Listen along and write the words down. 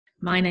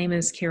My name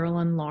is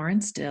Carolyn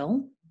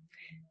Lawrence-Dill,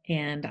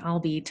 and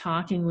I'll be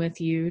talking with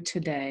you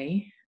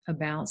today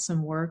about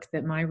some work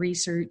that my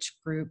research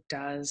group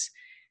does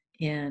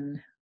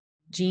in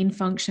gene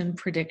function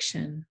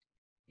prediction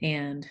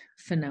and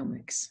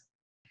phenomics.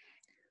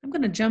 I'm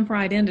going to jump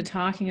right into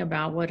talking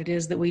about what it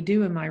is that we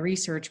do in my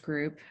research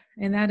group,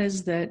 and that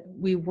is that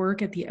we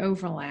work at the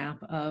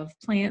overlap of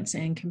plants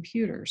and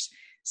computers.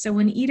 So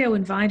when Ito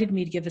invited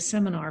me to give a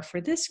seminar for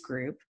this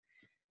group,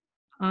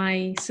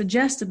 I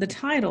suggested the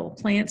title,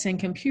 Plants and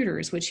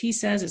Computers, which he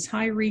says is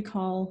high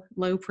recall,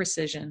 low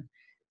precision.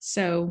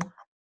 So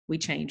we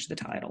changed the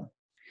title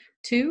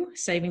to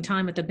Saving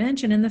Time at the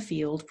Bench and in the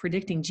Field,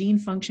 Predicting Gene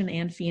Function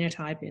and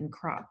Phenotype in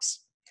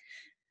Crops.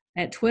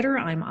 At Twitter,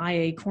 I'm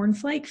IA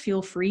Cornflake.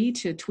 Feel free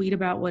to tweet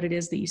about what it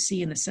is that you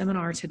see in the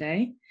seminar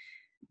today.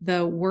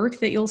 The work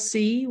that you'll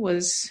see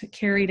was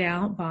carried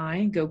out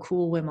by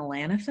Gokul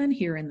Wimalanathan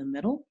here in the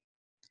middle,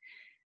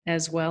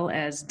 as well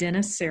as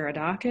Dennis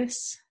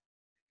Saradakis,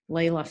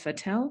 Layla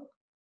Fattel,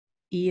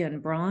 Ian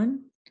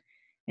Braun,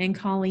 and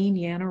Colleen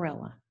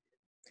Yanarella.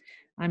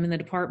 I'm in the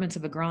departments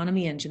of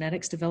agronomy and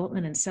genetics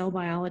development and cell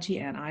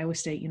biology at Iowa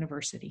State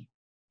University.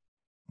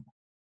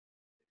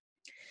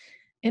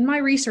 In my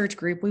research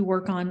group, we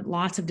work on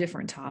lots of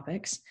different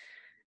topics,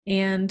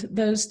 and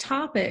those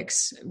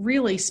topics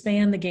really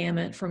span the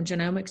gamut from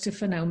genomics to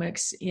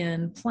phenomics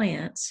in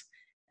plants,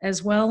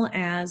 as well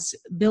as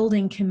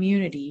building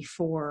community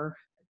for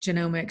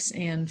genomics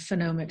and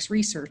phenomics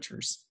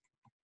researchers.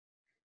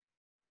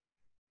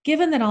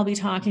 Given that I'll be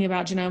talking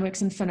about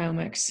genomics and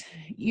phenomics,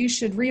 you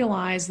should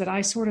realize that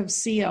I sort of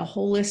see a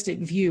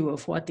holistic view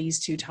of what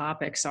these two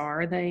topics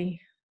are. They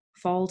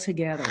fall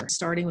together,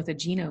 starting with a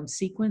genome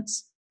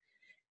sequence.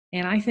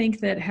 And I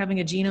think that having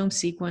a genome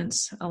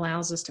sequence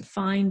allows us to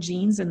find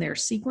genes and their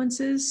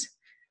sequences.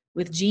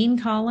 With gene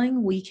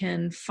calling, we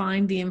can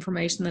find the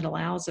information that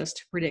allows us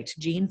to predict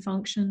gene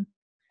function.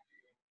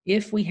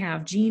 If we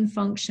have gene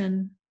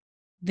function,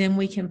 then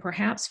we can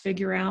perhaps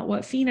figure out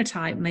what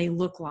phenotype may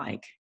look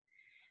like.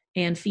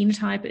 And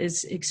phenotype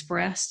is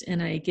expressed in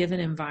a given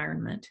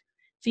environment.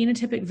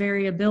 Phenotypic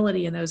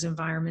variability in those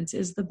environments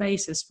is the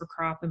basis for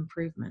crop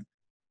improvement.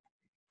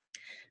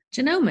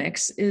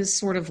 Genomics is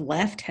sort of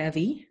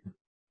left-heavy.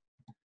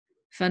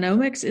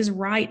 Phenomics is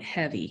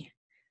right-heavy.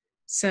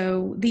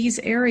 So these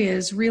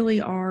areas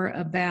really are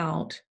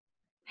about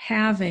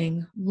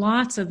having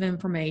lots of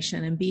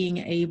information and being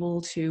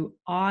able to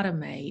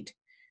automate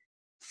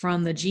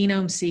from the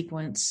genome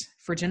sequence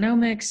for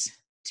genomics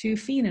to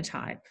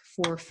phenotype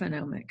for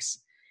phenomics.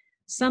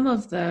 Some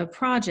of the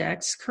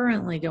projects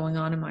currently going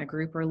on in my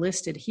group are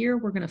listed here.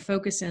 We're going to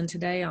focus in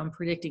today on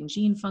predicting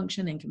gene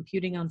function and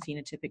computing on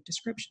phenotypic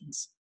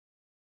descriptions.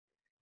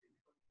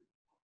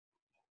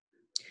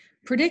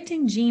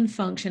 Predicting gene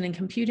function and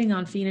computing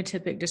on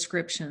phenotypic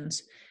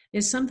descriptions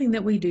is something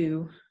that we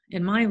do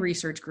in my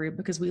research group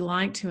because we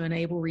like to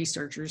enable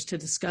researchers to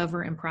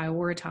discover and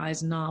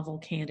prioritize novel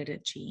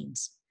candidate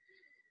genes.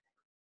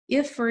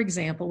 If, for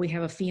example, we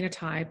have a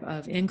phenotype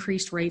of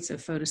increased rates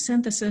of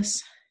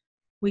photosynthesis,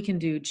 we can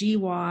do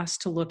GWAS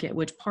to look at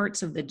which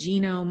parts of the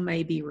genome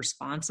may be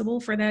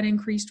responsible for that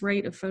increased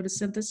rate of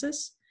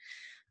photosynthesis,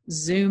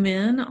 zoom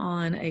in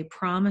on a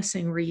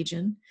promising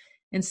region,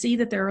 and see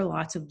that there are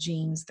lots of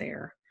genes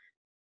there.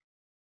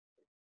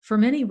 For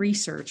many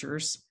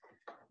researchers,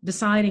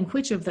 deciding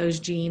which of those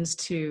genes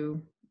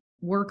to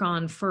work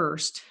on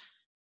first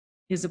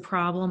is a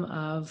problem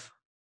of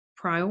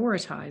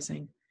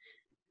prioritizing.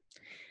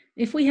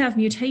 If we have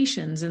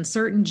mutations in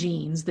certain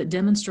genes that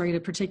demonstrate a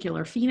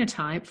particular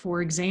phenotype,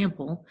 for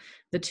example,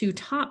 the two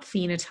top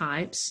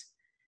phenotypes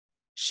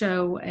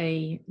show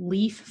a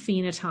leaf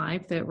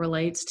phenotype that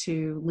relates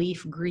to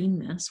leaf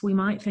greenness, we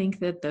might think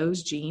that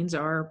those genes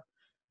are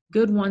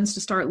good ones to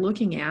start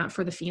looking at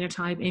for the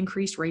phenotype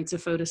increased rates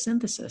of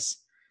photosynthesis.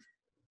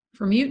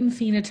 For mutant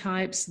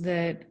phenotypes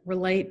that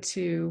relate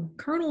to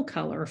kernel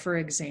color, for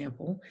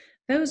example,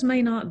 those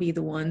may not be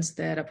the ones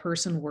that a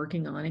person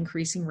working on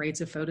increasing rates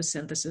of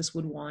photosynthesis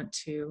would want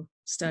to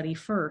study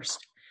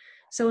first.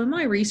 So in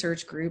my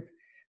research group,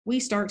 we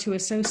start to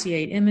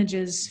associate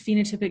images,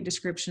 phenotypic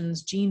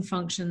descriptions, gene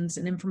functions,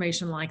 and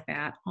information like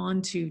that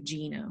onto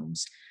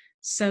genomes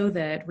so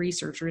that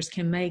researchers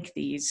can make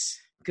these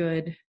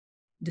good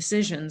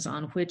decisions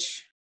on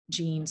which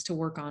genes to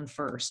work on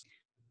first.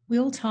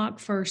 We'll talk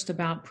first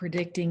about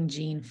predicting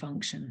gene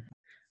function.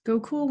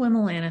 Gokul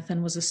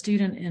Wimalanathan was a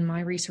student in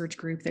my research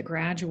group that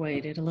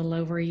graduated a little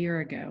over a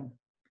year ago.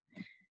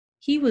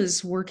 He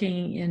was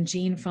working in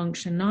gene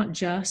function not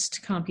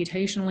just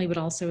computationally, but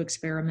also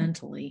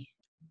experimentally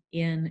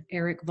in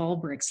Eric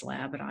Volbrich's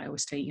lab at Iowa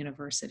State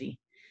University.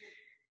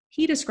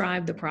 He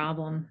described the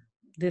problem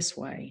this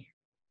way.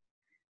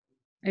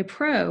 A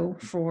pro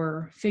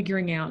for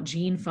figuring out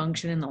gene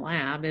function in the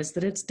lab is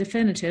that it's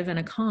definitive, and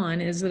a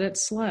con is that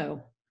it's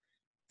slow.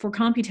 For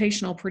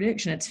computational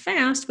prediction, it's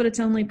fast, but it's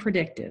only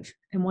predictive.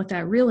 And what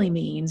that really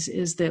means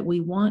is that we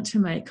want to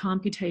make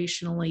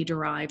computationally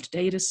derived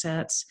data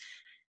sets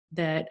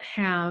that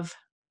have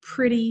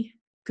pretty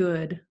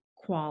good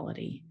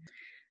quality.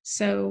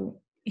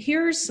 So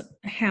here's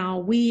how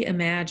we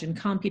imagine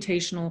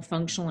computational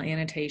functional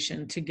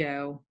annotation to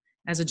go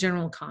as a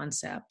general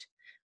concept.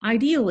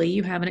 Ideally,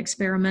 you have an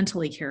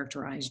experimentally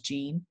characterized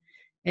gene,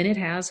 and it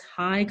has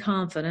high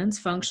confidence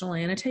functional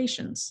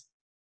annotations.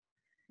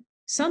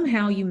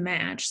 Somehow you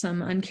match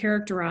some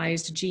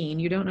uncharacterized gene,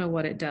 you don't know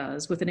what it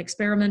does, with an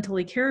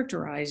experimentally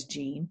characterized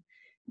gene.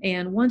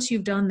 And once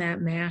you've done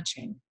that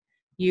matching,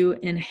 you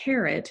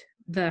inherit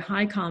the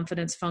high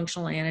confidence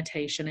functional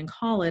annotation and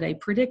call it a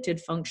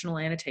predicted functional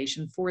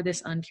annotation for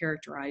this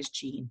uncharacterized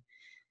gene.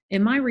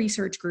 In my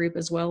research group,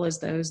 as well as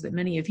those that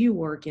many of you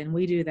work in,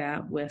 we do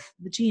that with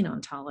the gene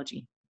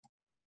ontology.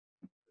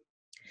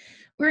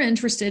 We're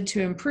interested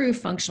to improve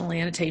functional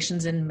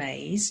annotations in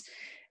maize,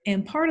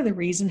 and part of the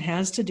reason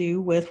has to do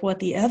with what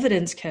the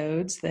evidence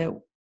codes that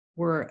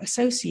were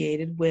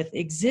associated with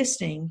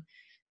existing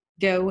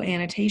Go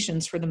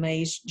annotations for the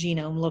maize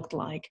genome looked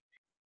like.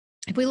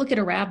 If we look at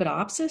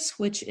Arabidopsis,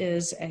 which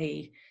is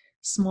a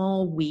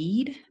small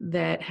weed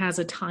that has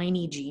a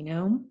tiny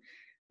genome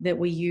that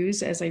we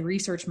use as a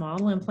research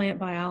model in plant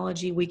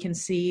biology, we can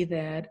see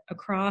that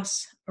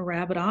across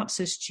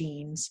Arabidopsis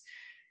genes,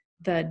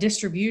 the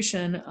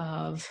distribution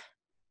of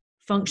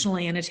functional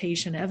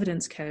annotation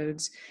evidence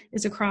codes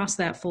is across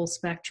that full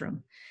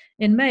spectrum.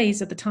 In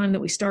maize, at the time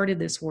that we started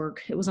this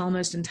work, it was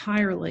almost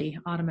entirely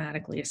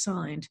automatically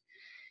assigned.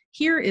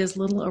 Here is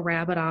little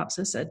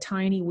Arabidopsis, a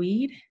tiny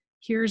weed.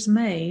 Here's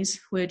maize,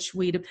 which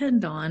we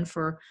depend on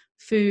for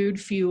food,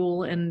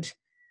 fuel, and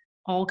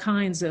all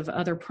kinds of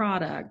other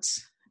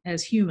products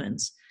as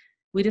humans.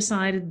 We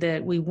decided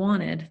that we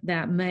wanted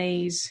that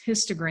maize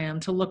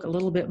histogram to look a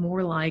little bit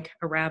more like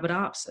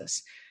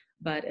Arabidopsis.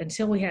 But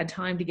until we had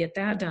time to get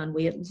that done,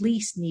 we at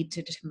least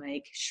needed to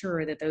make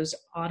sure that those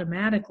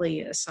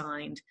automatically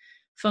assigned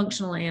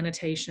functional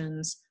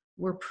annotations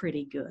were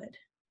pretty good.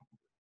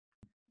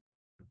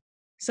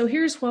 So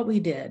here's what we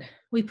did.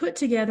 We put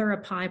together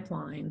a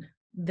pipeline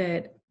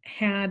that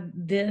had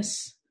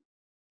this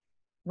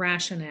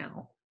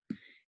rationale.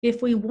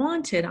 If we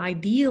wanted,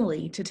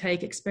 ideally, to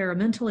take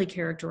experimentally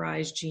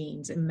characterized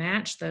genes and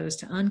match those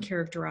to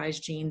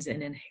uncharacterized genes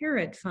and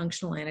inherit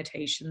functional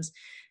annotations,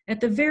 at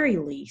the very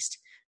least,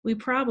 we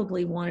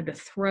probably wanted to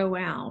throw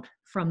out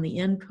from the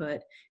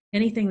input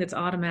anything that's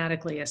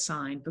automatically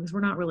assigned because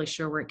we're not really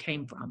sure where it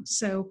came from.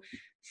 So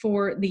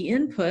for the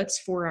inputs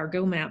for our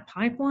GoMap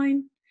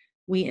pipeline,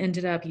 we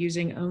ended up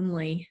using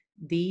only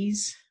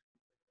these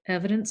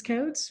evidence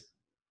codes.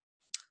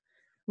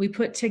 We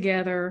put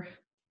together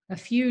a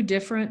few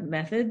different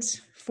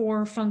methods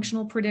for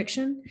functional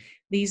prediction.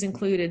 These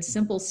included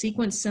simple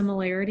sequence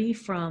similarity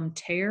from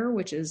TAIR,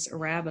 which is the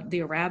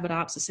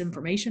Arabidopsis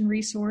information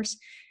resource,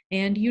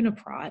 and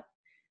UniProt.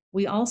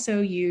 We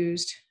also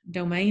used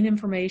domain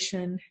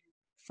information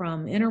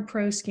from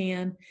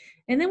InterProScan,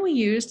 and then we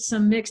used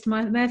some mixed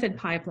method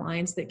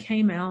pipelines that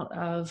came out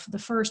of the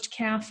first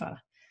CAFA.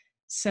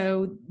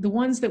 So the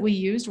ones that we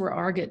used were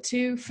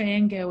Argot2,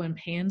 Fango, and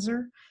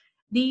Panzer.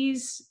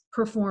 These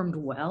performed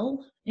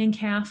well in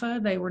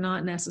CAFA. They were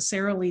not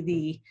necessarily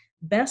the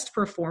best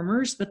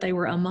performers, but they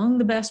were among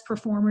the best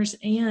performers,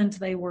 and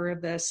they were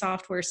the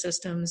software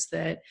systems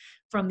that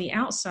from the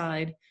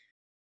outside,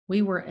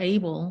 we were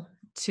able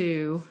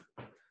to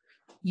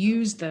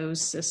use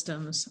those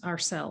systems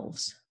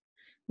ourselves.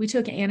 We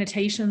took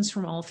annotations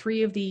from all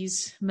three of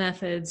these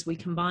methods, we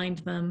combined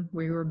them,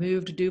 we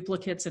removed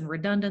duplicates and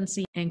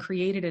redundancy, and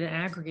created an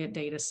aggregate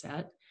data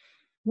set.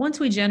 Once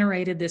we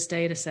generated this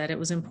data set, it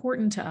was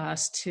important to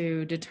us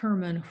to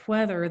determine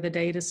whether the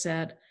data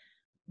set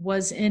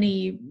was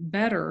any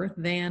better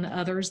than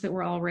others that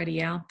were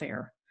already out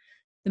there.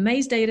 The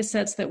maize data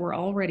sets that were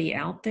already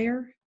out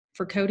there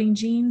for coding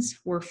genes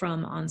were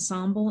from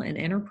Ensemble and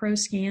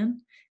InterProScan.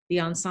 The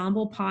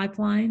Ensemble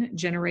pipeline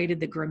generated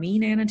the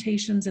gramine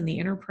annotations, and the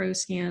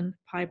InterProScan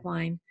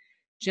pipeline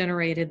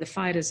generated the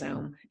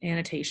phytosome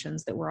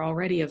annotations that were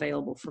already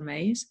available for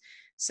maize.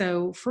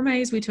 So for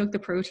maize, we took the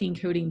protein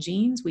coding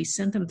genes, we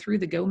sent them through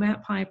the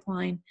GoMap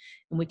pipeline,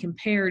 and we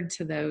compared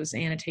to those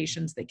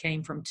annotations that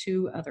came from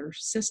two other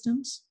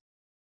systems.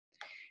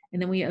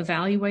 And then we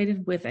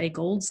evaluated with a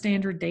gold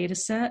standard data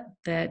set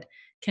that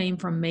came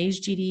from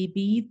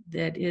MaizeGDB,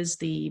 that is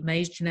the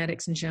Maize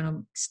Genetics and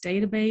Genomics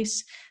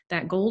database.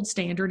 That gold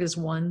standard is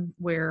one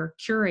where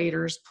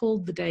curators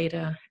pulled the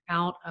data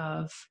out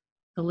of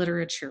the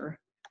literature.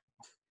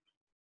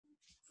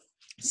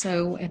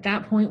 So at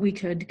that point, we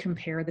could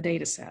compare the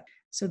data set.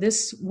 So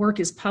this work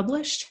is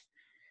published.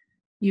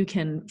 You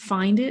can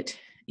find it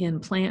in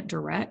Plant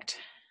Direct.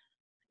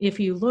 If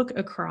you look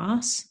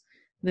across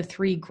the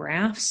three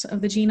graphs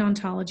of the gene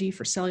ontology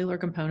for cellular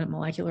component,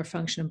 molecular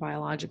function, and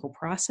biological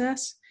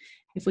process,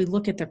 if we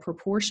look at the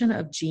proportion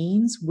of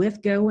genes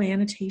with Go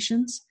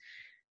annotations,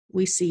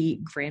 we see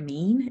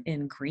gramine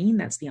in green,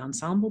 that's the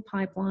Ensemble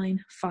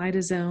pipeline,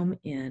 phytosome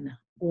in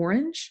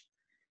orange,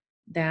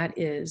 that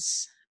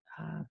is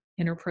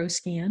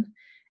InterProScan,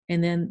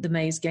 and then the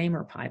Maize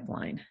Gamer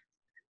pipeline.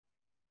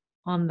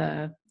 On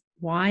the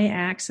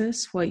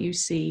y-axis, what you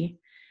see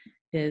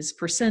is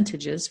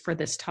percentages for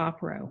this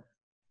top row.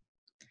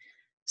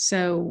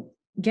 So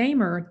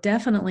Gamer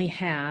definitely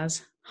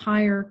has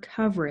higher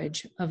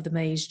coverage of the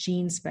maize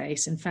gene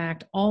space. In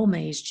fact, all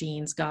maize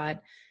genes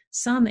got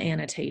some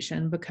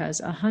annotation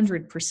because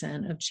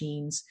 100% of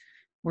genes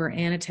were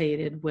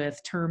annotated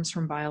with terms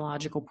from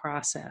biological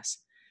process.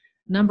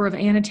 Number of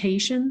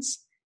annotations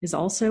is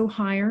also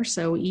higher,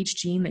 so each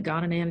gene that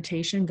got an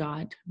annotation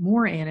got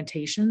more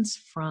annotations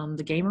from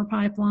the Gamer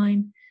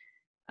pipeline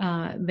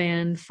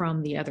than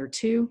from the other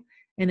two.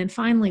 And then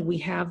finally, we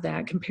have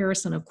that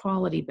comparison of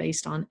quality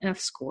based on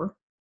F-score.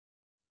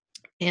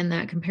 And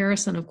that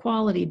comparison of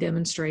quality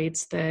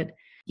demonstrates that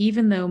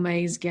even though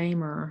maize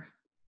Gamer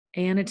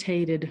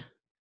annotated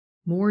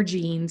more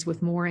genes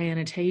with more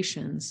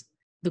annotations,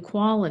 the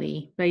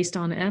quality based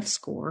on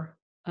F-score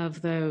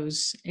of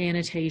those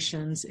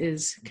annotations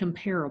is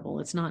comparable.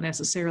 It's not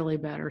necessarily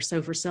better.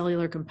 So for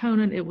cellular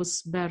component, it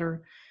was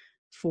better.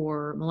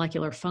 For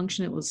molecular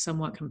function, it was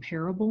somewhat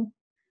comparable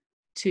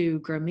to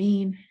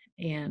gramine,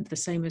 and the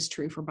same is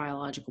true for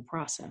biological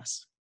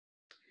process.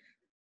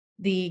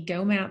 The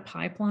GOMAP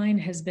pipeline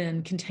has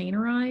been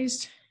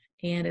containerized,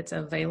 and it's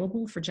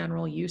available for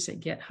general use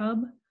at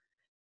GitHub.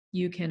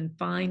 You can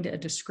find a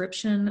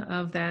description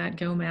of that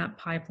GOMAP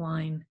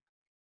pipeline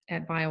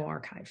at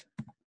bioRxiv.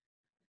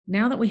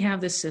 Now that we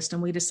have this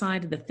system, we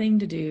decided the thing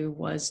to do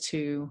was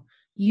to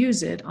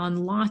use it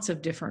on lots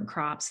of different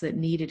crops that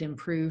needed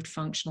improved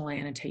functional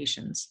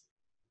annotations.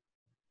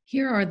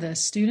 Here are the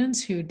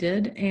students who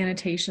did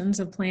annotations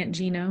of plant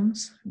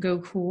genomes. Go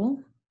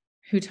cool,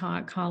 who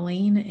taught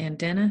Colleen and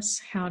Dennis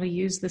how to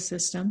use the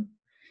system.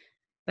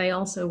 They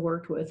also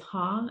worked with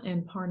Ha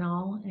and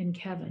Parnal and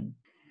Kevin.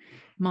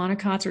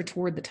 Monocots are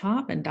toward the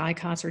top and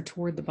dicots are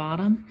toward the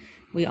bottom.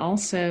 We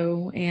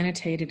also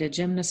annotated a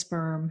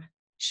gymnosperm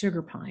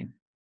sugar pine.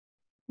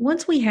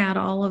 Once we had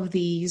all of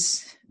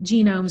these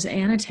genomes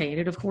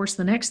annotated, of course,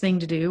 the next thing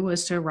to do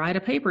was to write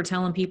a paper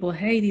telling people,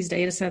 hey, these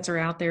data sets are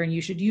out there and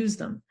you should use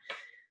them,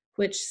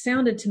 which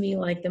sounded to me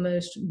like the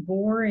most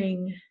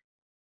boring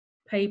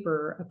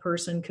paper a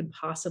person could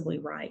possibly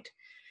write.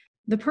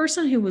 The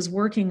person who was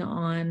working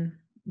on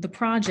the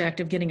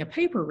project of getting a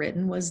paper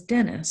written was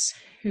Dennis,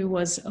 who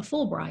was a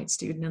Fulbright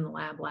student in the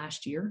lab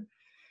last year.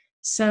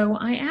 So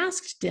I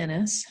asked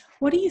Dennis,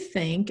 what do you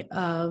think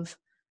of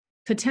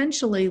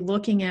potentially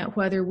looking at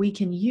whether we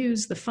can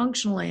use the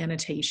functional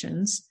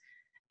annotations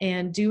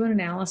and do an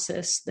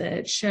analysis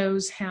that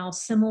shows how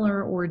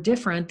similar or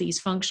different these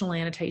functional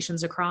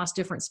annotations across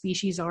different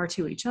species are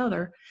to each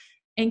other,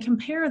 and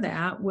compare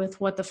that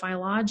with what the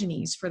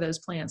phylogenies for those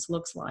plants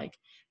looks like.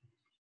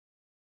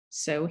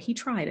 So he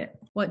tried it.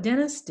 What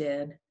Dennis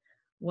did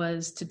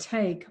was to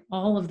take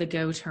all of the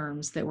Go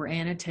terms that were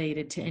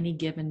annotated to any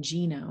given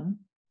genome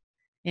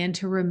and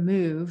to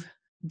remove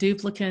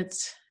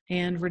duplicates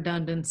and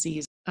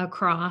redundancies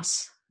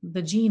across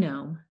the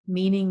genome,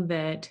 meaning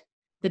that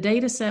the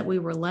data set we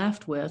were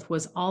left with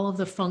was all of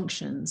the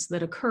functions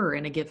that occur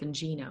in a given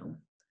genome.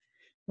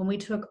 When we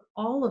took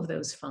all of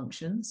those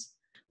functions,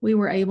 we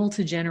were able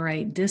to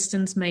generate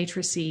distance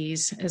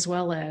matrices as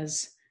well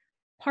as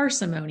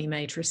parsimony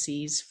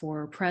matrices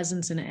for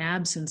presence and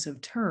absence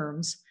of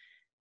terms,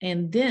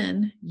 and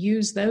then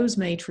use those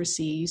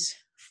matrices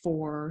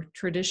for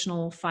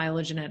traditional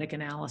phylogenetic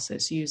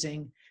analysis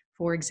using,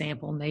 for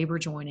example, neighbor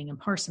joining and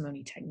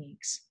parsimony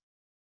techniques.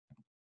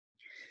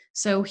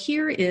 So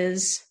here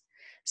is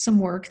some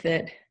work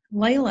that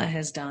Layla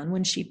has done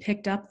when she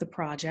picked up the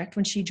project,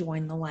 when she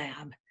joined the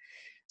lab.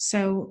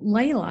 So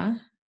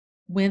Layla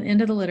went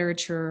into the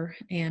literature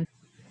and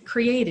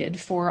created,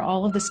 for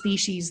all of the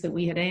species that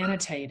we had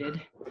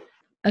annotated,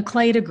 a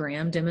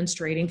cladogram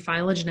demonstrating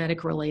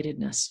phylogenetic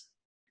relatedness.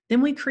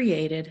 Then we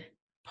created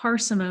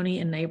parsimony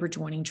and neighbor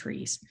joining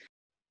trees.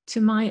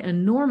 To my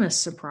enormous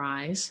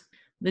surprise,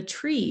 the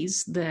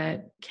trees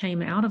that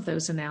came out of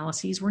those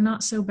analyses were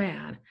not so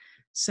bad.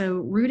 So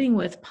rooting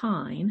with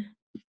pine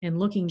and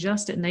looking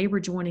just at neighbor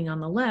joining on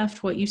the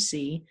left, what you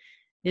see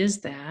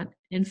is that,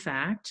 in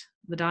fact,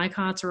 the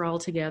dicots are all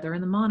together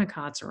and the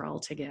monocots are all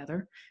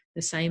together.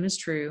 The same is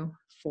true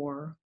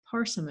for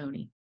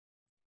parsimony.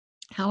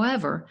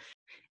 However,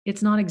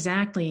 it's not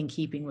exactly in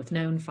keeping with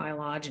known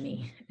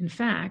phylogeny. In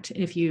fact,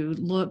 if you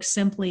look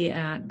simply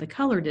at the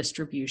color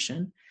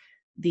distribution,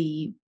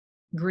 the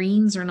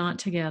greens are not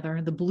together,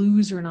 the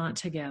blues are not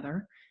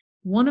together.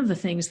 One of the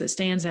things that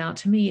stands out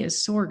to me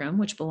is sorghum,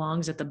 which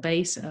belongs at the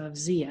base of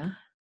Zea,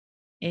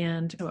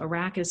 and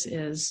arachis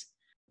is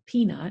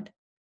peanut.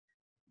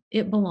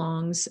 It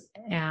belongs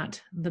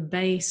at the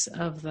base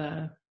of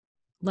the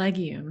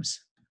legumes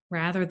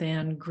rather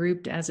than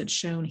grouped as it's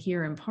shown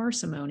here in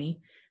parsimony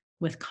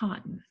with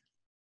cotton.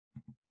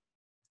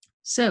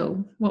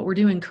 So what we're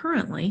doing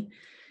currently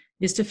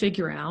is to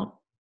figure out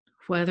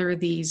whether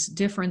these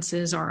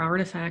differences are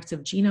artifacts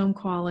of genome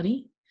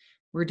quality.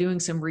 We're doing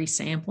some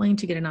resampling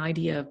to get an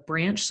idea of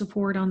branch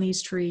support on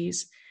these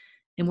trees,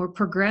 and we're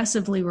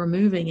progressively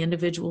removing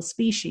individual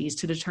species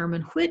to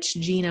determine which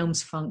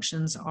genome's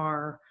functions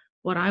are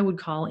what I would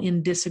call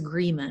in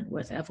disagreement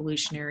with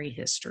evolutionary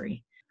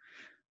history.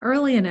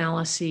 Early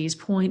analyses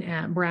point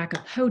at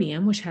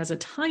Brachypodium, which has a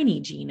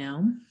tiny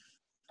genome,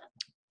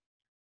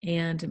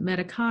 and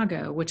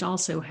Medicago, which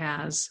also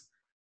has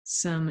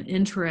some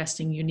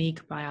interesting,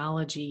 unique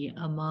biology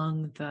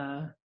among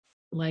the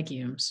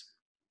legumes.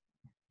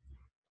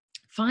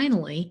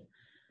 Finally,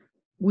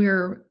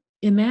 we're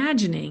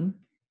imagining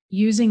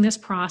using this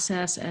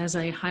process as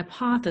a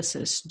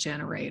hypothesis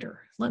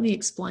generator. Let me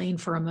explain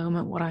for a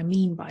moment what I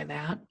mean by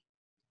that.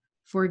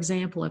 For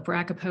example, if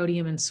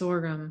Brachypodium and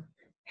sorghum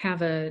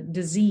have a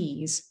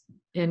disease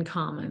in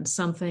common,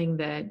 something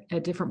that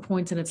at different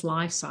points in its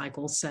life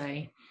cycle,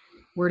 say,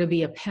 were to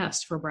be a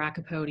pest for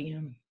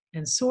Brachypodium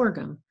and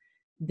sorghum,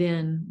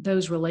 then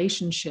those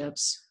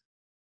relationships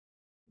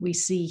we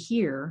see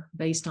here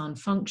based on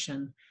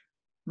function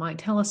might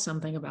tell us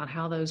something about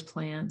how those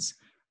plants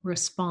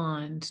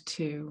respond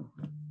to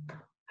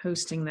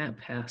hosting that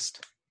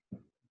pest.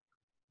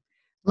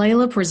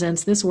 Layla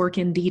presents this work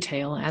in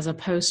detail as a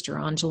poster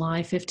on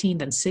July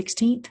 15th and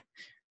 16th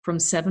from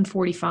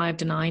 7:45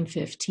 to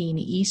 9:15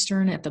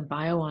 Eastern at the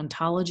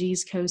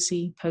Bioontologies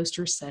COSI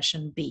Poster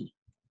Session B.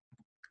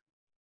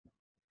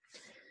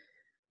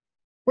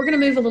 We're going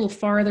to move a little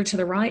farther to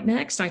the right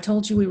next. I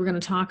told you we were going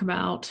to talk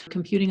about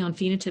computing on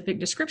phenotypic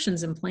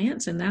descriptions in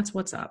plants, and that's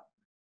what's up.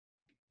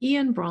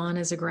 Ian Braun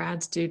is a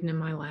grad student in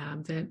my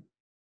lab that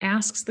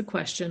asks the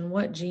question,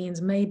 what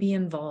genes may be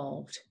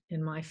involved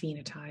in my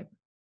phenotype?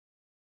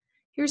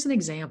 Here's an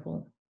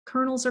example.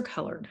 Kernels are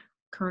colored,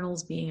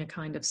 kernels being a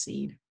kind of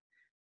seed.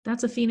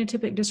 That's a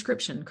phenotypic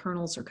description.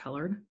 Kernels are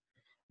colored.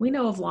 We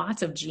know of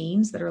lots of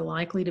genes that are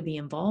likely to be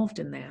involved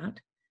in that,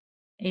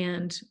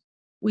 and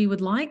we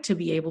would like to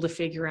be able to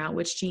figure out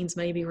which genes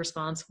may be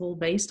responsible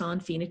based on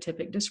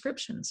phenotypic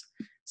descriptions.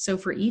 So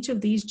for each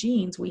of these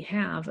genes, we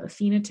have a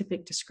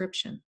phenotypic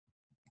description.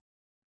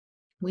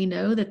 We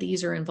know that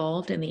these are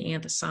involved in the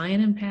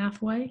anthocyanin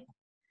pathway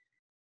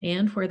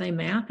and where they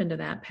map into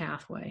that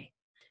pathway.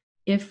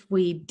 If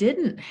we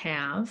didn't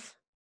have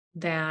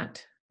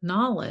that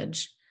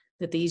knowledge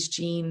that these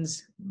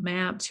genes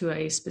map to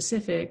a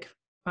specific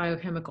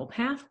biochemical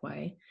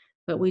pathway,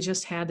 but we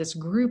just had this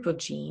group of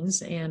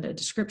genes and a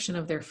description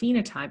of their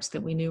phenotypes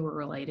that we knew were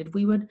related,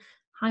 we would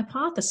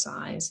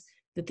hypothesize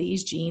that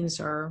these genes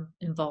are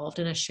involved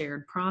in a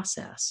shared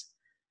process.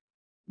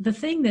 The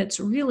thing that's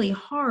really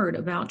hard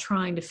about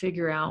trying to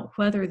figure out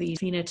whether these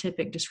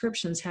phenotypic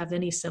descriptions have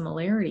any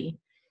similarity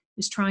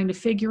is trying to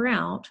figure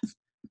out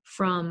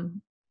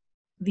from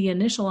the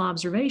initial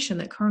observation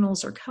that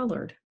kernels are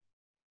colored,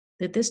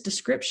 that this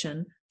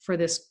description for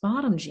this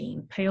bottom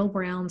gene, pale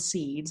brown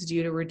seeds,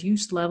 due to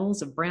reduced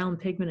levels of brown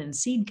pigment in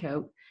seed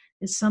coat,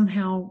 is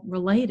somehow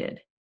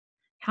related.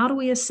 How do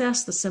we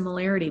assess the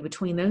similarity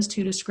between those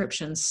two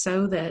descriptions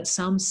so that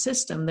some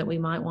system that we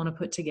might want to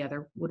put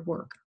together would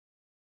work?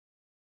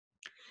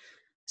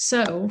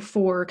 So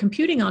for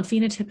computing on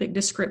phenotypic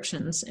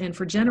descriptions and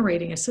for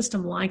generating a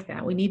system like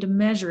that, we need to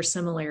measure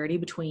similarity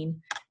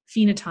between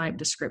phenotype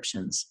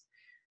descriptions.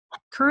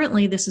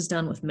 Currently, this is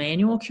done with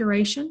manual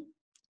curation.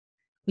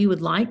 We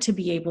would like to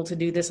be able to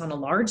do this on a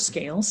large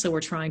scale, so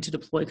we're trying to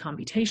deploy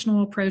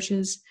computational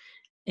approaches.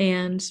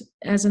 And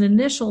as an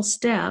initial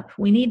step,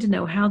 we need to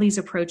know how these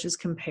approaches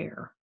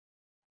compare.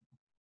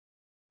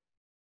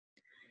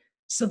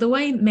 So the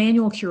way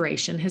manual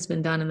curation has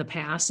been done in the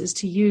past is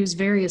to use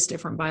various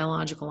different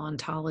biological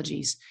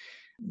ontologies.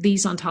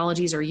 These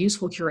ontologies are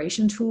useful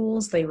curation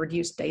tools. They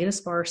reduce data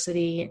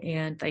sparsity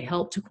and they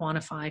help to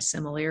quantify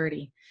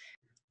similarity.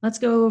 Let's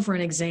go over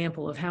an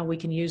example of how we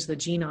can use the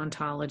gene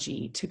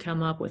ontology to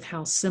come up with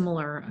how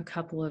similar a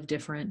couple of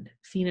different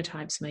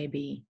phenotypes may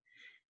be.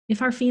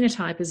 If our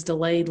phenotype is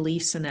delayed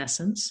leaf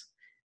senescence,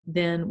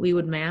 then we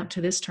would map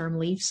to this term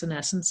leaf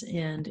senescence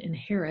and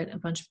inherit a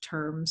bunch of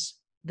terms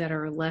that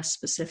are less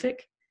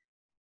specific.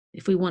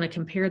 If we want to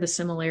compare the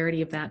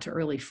similarity of that to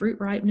early fruit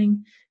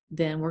ripening,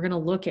 then we're going to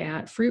look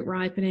at fruit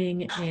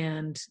ripening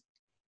and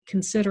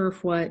consider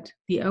what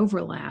the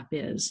overlap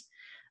is.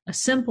 A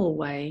simple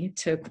way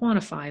to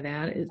quantify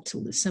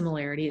that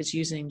similarity is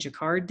using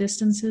Jacquard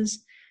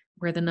distances,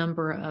 where the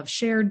number of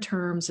shared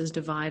terms is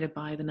divided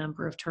by the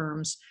number of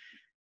terms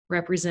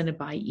represented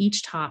by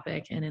each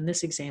topic, and in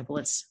this example,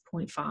 it's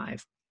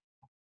 0.5.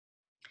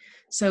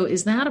 So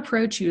is that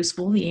approach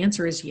useful? The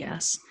answer is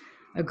yes.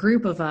 A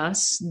group of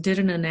us did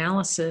an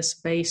analysis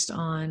based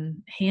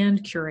on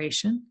hand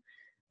curation.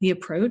 The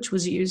approach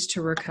was used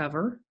to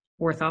recover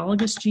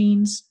orthologous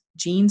genes,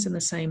 genes in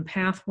the same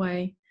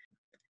pathway,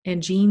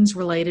 and genes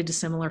related to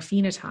similar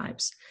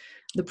phenotypes.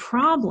 The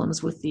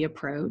problems with the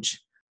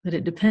approach, that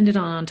it depended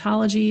on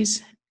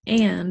ontologies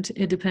and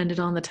it depended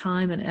on the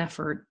time and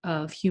effort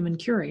of human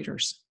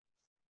curators.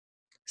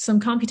 Some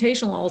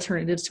computational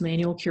alternatives to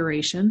manual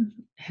curation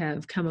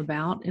have come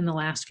about in the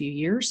last few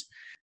years.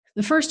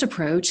 The first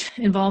approach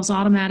involves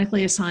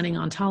automatically assigning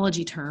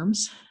ontology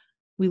terms.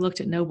 We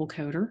looked at Noble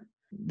Coder.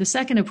 The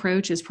second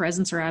approach is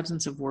presence or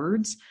absence of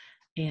words,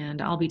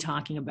 and I'll be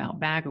talking about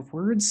bag of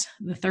words.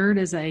 The third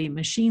is a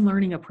machine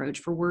learning approach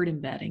for word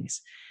embeddings,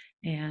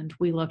 and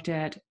we looked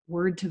at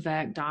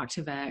word2vec,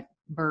 doc2vec,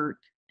 BERT,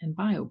 and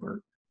BioBERT.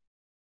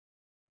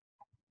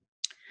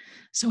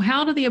 So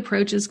how do the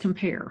approaches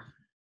compare?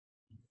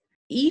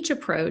 Each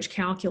approach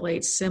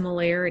calculates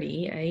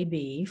similarity,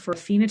 AB, for a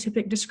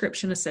phenotypic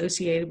description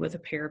associated with a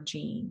pair of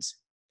genes.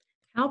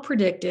 How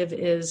predictive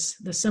is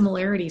the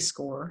similarity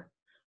score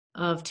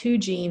of two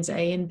genes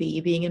A and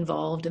B being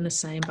involved in the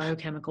same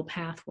biochemical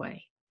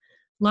pathway?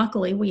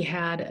 Luckily, we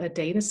had a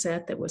data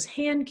set that was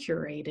hand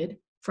curated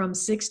from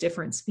 6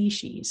 different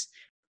species.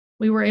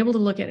 We were able to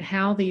look at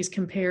how these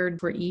compared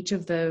for each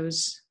of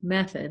those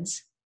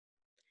methods.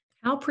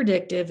 How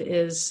predictive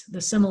is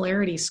the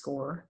similarity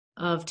score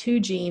of two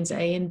genes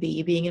A and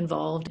B being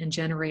involved in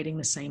generating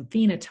the same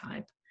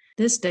phenotype?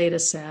 This data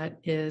set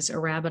is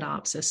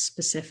Arabidopsis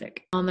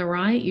specific. On the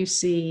right, you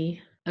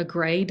see a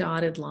gray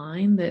dotted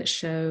line that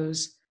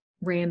shows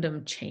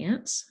random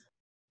chance,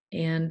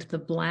 and the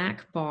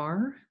black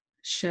bar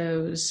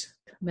shows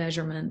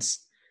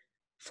measurements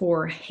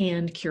for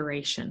hand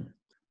curation.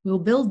 We'll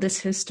build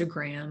this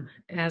histogram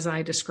as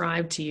I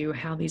describe to you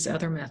how these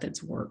other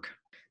methods work.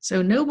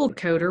 So Noble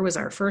Coder was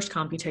our first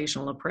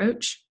computational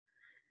approach.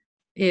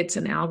 It's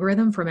an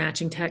algorithm for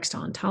matching text to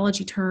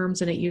ontology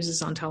terms, and it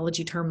uses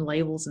ontology term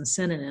labels and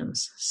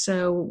synonyms.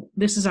 So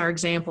this is our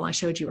example I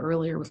showed you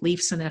earlier with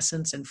leaf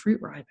senescence and fruit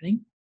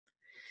ripening.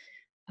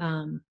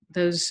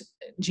 Those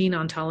gene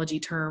ontology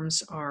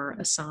terms are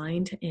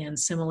assigned and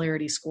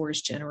similarity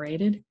scores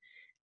generated.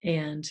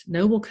 And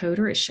Noble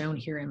Coder is shown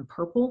here in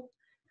purple.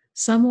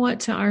 Somewhat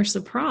to our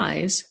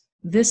surprise,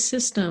 this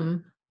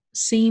system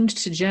seemed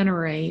to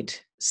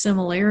generate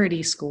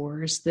similarity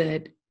scores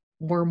that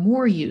were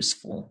more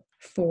useful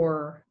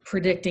for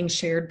predicting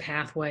shared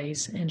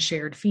pathways and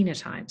shared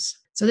phenotypes.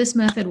 So this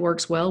method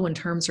works well when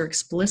terms are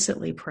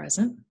explicitly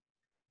present.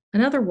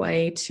 Another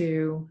way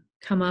to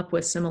come up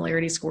with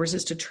similarity scores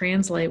is to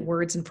translate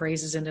words and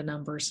phrases into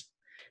numbers.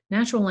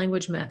 Natural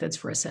language methods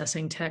for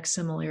assessing text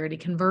similarity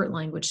convert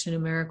language to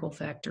numerical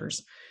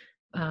vectors.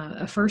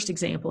 A first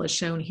example is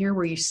shown here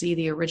where you see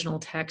the original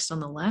text on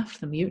the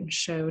left. The mutant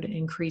showed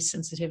increased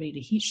sensitivity to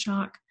heat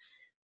shock.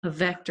 A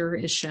vector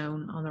is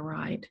shown on the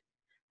right.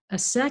 A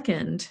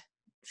second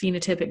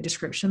phenotypic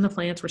description, the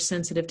plants were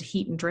sensitive to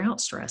heat and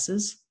drought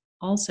stresses,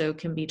 also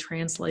can be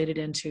translated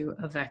into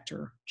a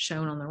vector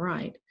shown on the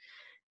right.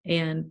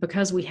 And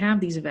because we have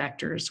these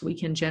vectors, we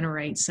can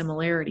generate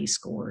similarity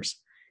scores.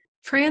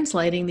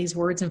 Translating these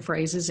words and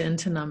phrases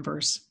into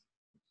numbers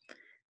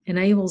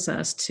enables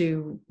us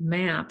to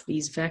map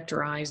these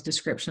vectorized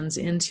descriptions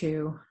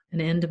into an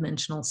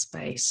n-dimensional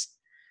space.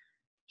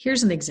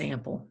 Here's an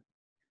example.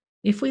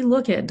 If we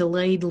look at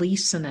delayed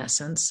leaf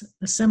senescence,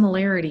 the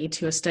similarity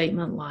to a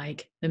statement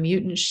like the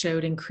mutants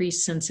showed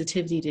increased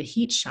sensitivity to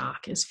heat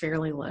shock is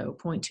fairly low,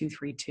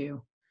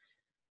 0.232.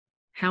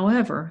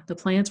 However, the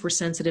plants were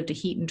sensitive to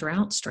heat and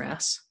drought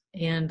stress,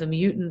 and the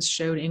mutants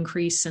showed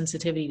increased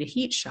sensitivity to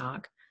heat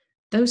shock.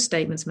 Those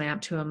statements map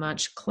to a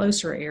much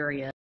closer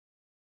area.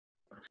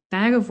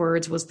 Bag of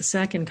words was the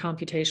second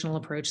computational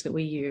approach that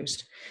we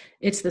used.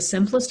 It's the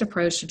simplest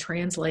approach to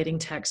translating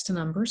text to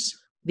numbers.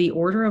 The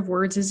order of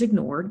words is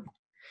ignored.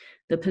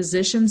 The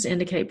positions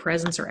indicate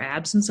presence or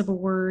absence of a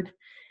word.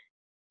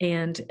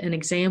 And an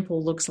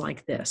example looks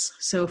like this.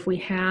 So if we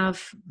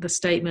have the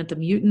statement, the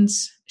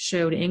mutants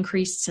showed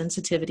increased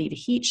sensitivity to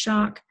heat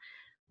shock,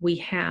 we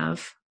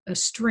have a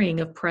string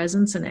of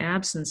presence and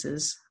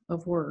absences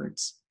of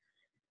words.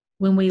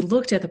 When we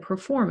looked at the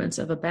performance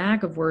of a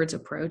bag of words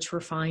approach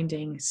for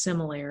finding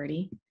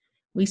similarity,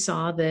 we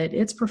saw that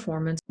its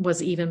performance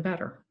was even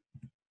better.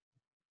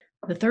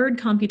 The third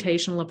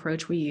computational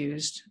approach we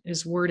used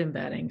is word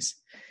embeddings.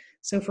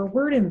 So for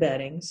word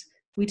embeddings,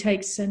 we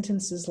take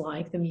sentences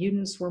like the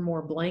mutants were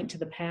more blank to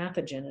the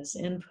pathogen as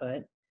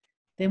input,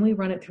 then we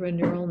run it through a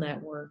neural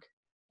network,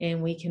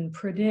 and we can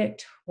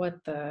predict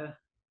what the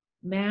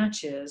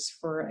match is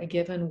for a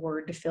given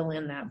word to fill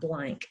in that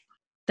blank.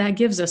 That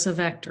gives us a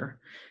vector.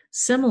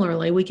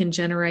 Similarly, we can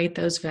generate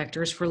those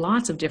vectors for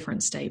lots of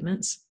different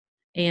statements,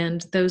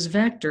 and those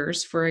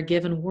vectors for a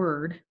given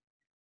word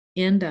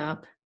end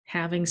up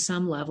having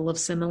some level of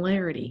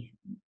similarity.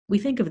 We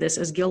think of this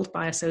as guilt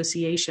by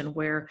association,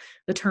 where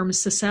the term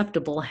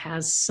susceptible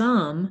has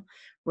some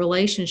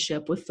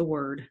relationship with the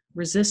word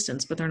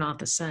resistance, but they're not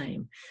the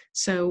same.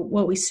 So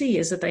what we see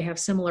is that they have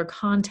similar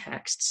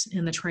contexts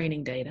in the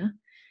training data,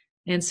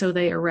 and so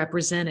they are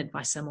represented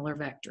by similar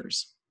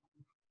vectors.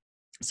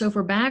 So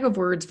for bag of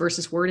words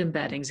versus word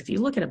embeddings, if you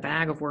look at a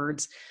bag of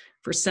words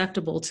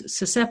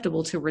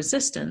susceptible to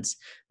resistance,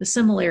 the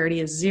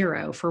similarity is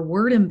 0. For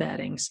word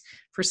embeddings,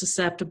 for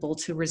susceptible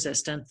to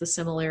resistance, the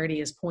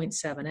similarity is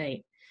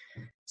 0.78.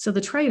 So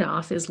the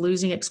trade-off is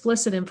losing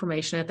explicit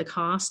information at the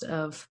cost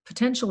of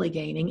potentially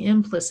gaining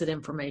implicit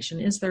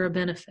information. Is there a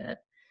benefit?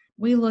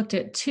 We looked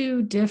at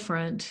 2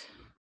 different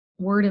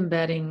word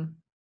embedding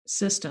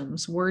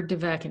systems,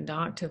 Word2Vec and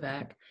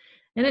Doc2Vec,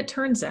 and it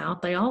turns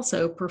out they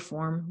also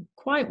perform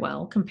quite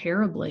well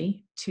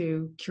comparably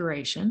to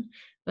curation,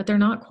 but they're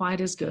not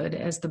quite as good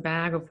as the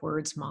bag of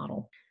words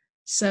model.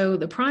 So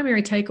the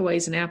primary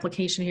takeaways in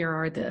application here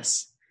are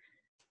this.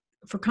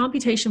 For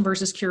computation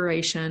versus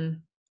curation,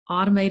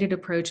 automated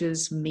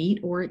approaches meet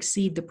or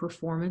exceed the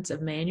performance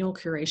of manual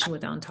curation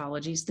with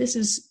ontologies. This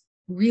is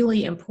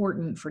really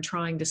important for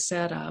trying to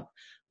set up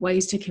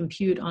ways to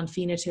compute on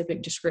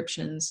phenotypic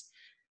descriptions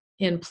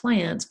in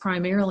plants,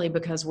 primarily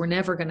because we're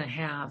never going to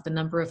have the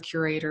number of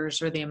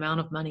curators or the amount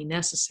of money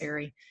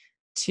necessary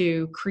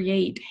to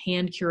create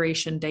hand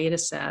curation data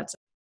sets.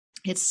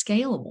 It's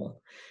scalable.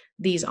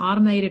 These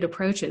automated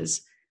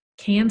approaches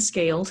can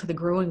scale to the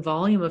growing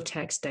volume of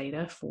text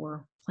data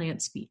for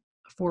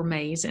for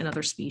maize and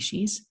other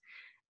species.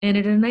 And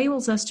it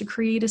enables us to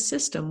create a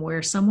system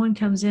where someone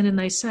comes in and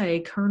they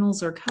say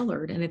kernels are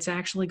colored, and it's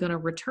actually going to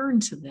return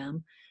to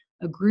them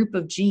a group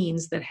of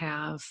genes that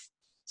have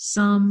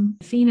some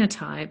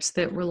phenotypes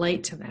that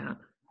relate to that.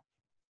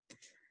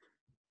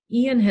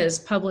 Ian has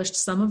published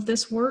some of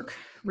this work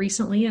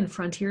recently in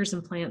Frontiers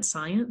in Plant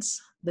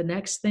Science. The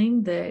next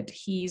thing that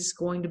he's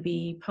going to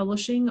be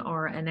publishing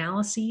are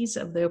analyses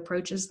of the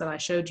approaches that I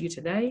showed you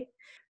today,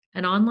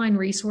 an online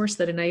resource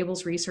that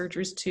enables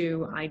researchers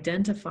to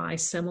identify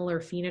similar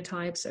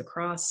phenotypes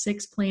across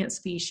 6 plant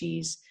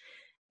species,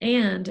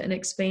 and an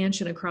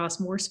expansion across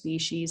more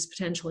species,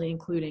 potentially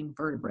including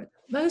vertebrate.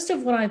 Most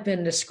of what I've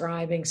been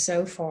describing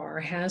so far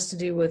has to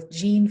do with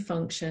gene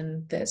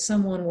function that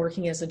someone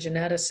working as a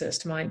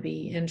geneticist might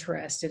be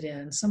interested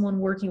in, someone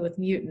working with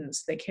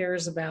mutants that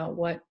cares about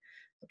what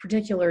a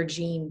particular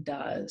gene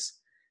does.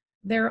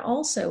 There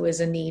also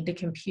is a need to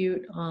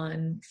compute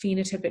on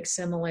phenotypic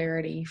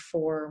similarity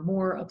for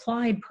more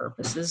applied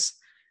purposes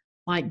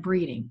like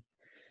breeding.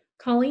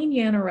 Colleen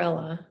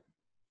Yanarella,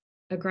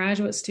 a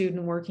graduate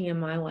student working in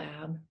my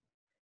lab,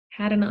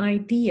 had an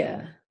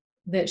idea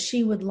that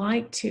she would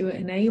like to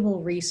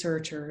enable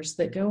researchers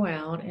that go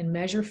out and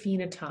measure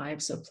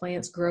phenotypes of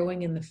plants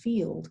growing in the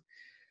field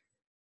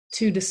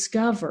to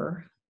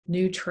discover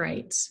new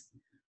traits.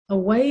 A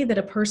way that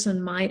a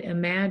person might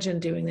imagine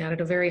doing that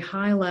at a very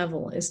high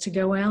level is to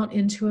go out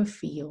into a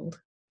field,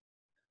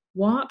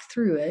 walk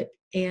through it,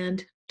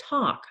 and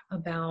talk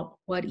about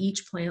what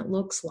each plant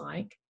looks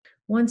like.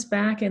 Once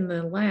back in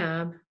the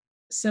lab,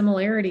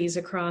 similarities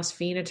across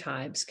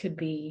phenotypes could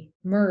be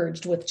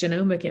merged with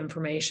genomic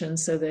information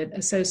so that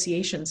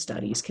association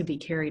studies could be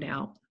carried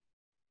out.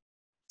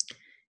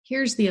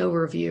 Here's the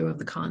overview of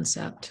the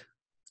concept.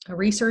 A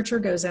researcher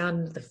goes out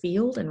into the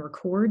field and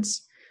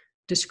records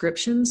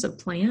descriptions of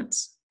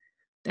plants.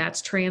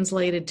 That's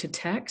translated to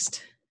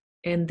text,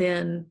 and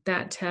then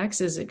that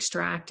text is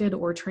extracted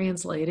or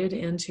translated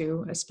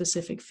into a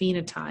specific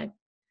phenotype.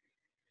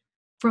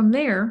 From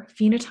there,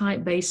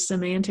 phenotype-based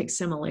semantic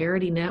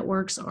similarity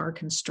networks are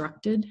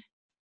constructed,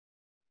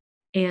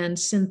 and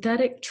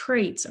synthetic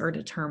traits are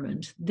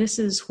determined. This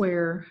is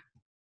where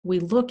we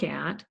look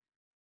at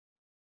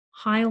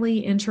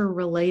highly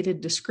interrelated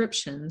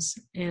descriptions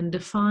and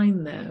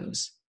define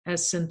those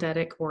as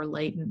synthetic or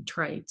latent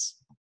traits.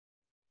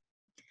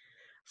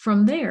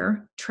 From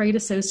there, trait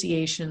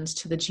associations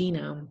to the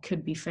genome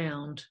could be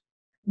found.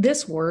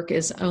 This work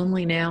is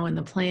only now in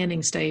the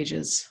planning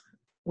stages.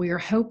 We are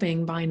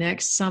hoping by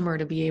next summer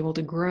to be able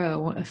to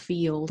grow a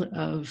field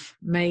of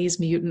maize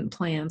mutant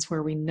plants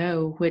where we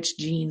know which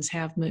genes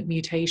have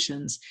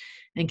mutations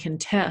and can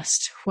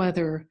test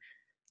whether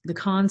the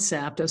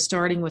concept of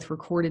starting with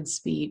recorded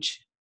speech,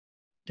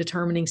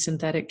 determining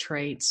synthetic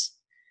traits,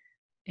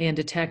 and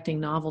detecting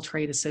novel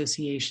trait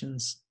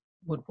associations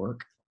would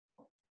work.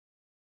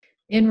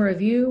 In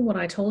review, what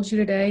I told you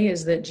today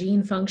is that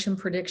gene function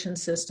prediction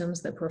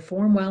systems that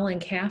perform well in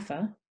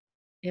CAFA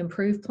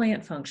improve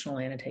plant functional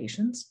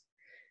annotations,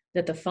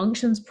 that the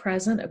functions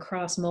present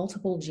across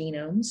multiple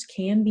genomes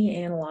can be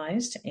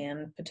analyzed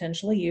and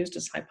potentially used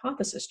as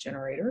hypothesis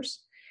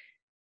generators,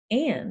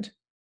 and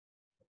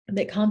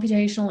that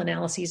computational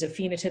analyses of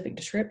phenotypic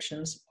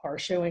descriptions are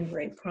showing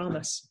great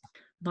promise.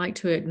 I'd like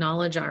to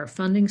acknowledge our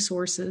funding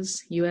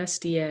sources,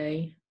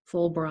 USDA,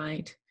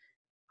 Fulbright,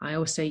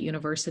 Iowa State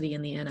University,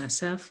 and the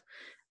NSF,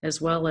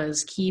 as well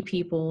as key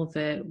people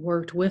that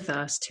worked with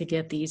us to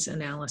get these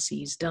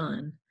analyses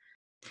done.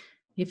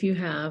 If you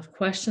have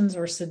questions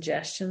or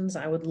suggestions,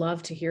 I would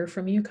love to hear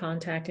from you.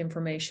 Contact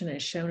information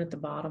is shown at the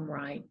bottom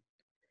right.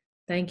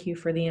 Thank you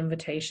for the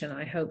invitation.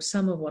 I hope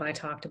some of what I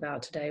talked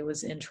about today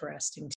was interesting to you.